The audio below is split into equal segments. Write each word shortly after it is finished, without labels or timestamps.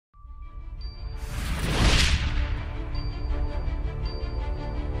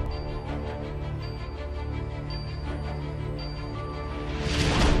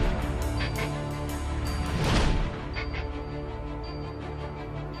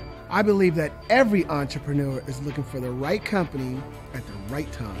I believe that every entrepreneur is looking for the right company at the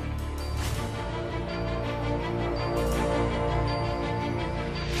right time.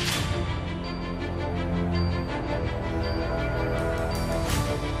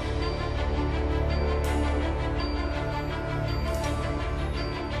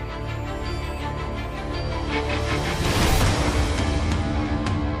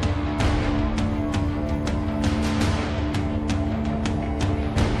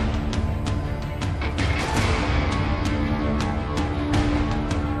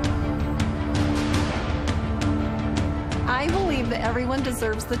 I believe that everyone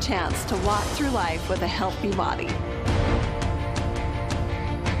deserves the chance to walk through life with a healthy body.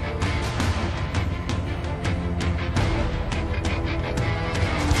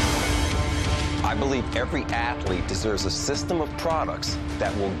 I believe every athlete deserves a system of products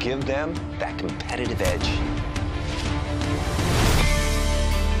that will give them that competitive edge.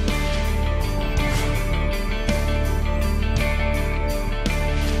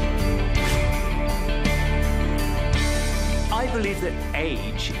 I believe that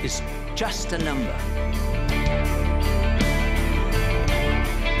age is just a number.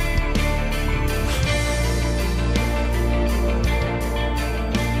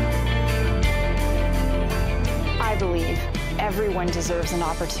 I believe everyone deserves an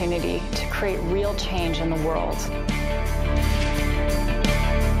opportunity to create real change in the world.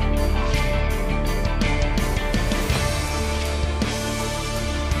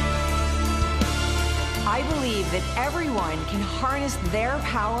 I believe that everyone can harness their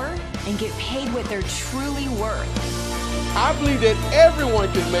power and get paid what they're truly worth. I believe that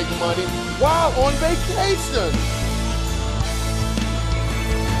everyone can make money while on vacation.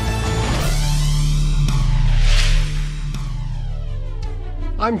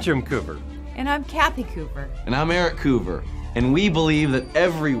 I'm Jim Cooper. And I'm Kathy Cooper. And I'm Eric Coover. And we believe that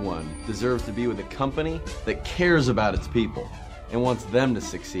everyone deserves to be with a company that cares about its people and wants them to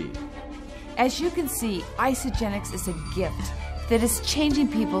succeed. As you can see, Isagenix is a gift that is changing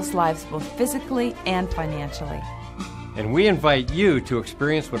people's lives both physically and financially. And we invite you to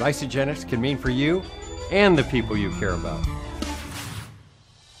experience what Isagenix can mean for you and the people you care about.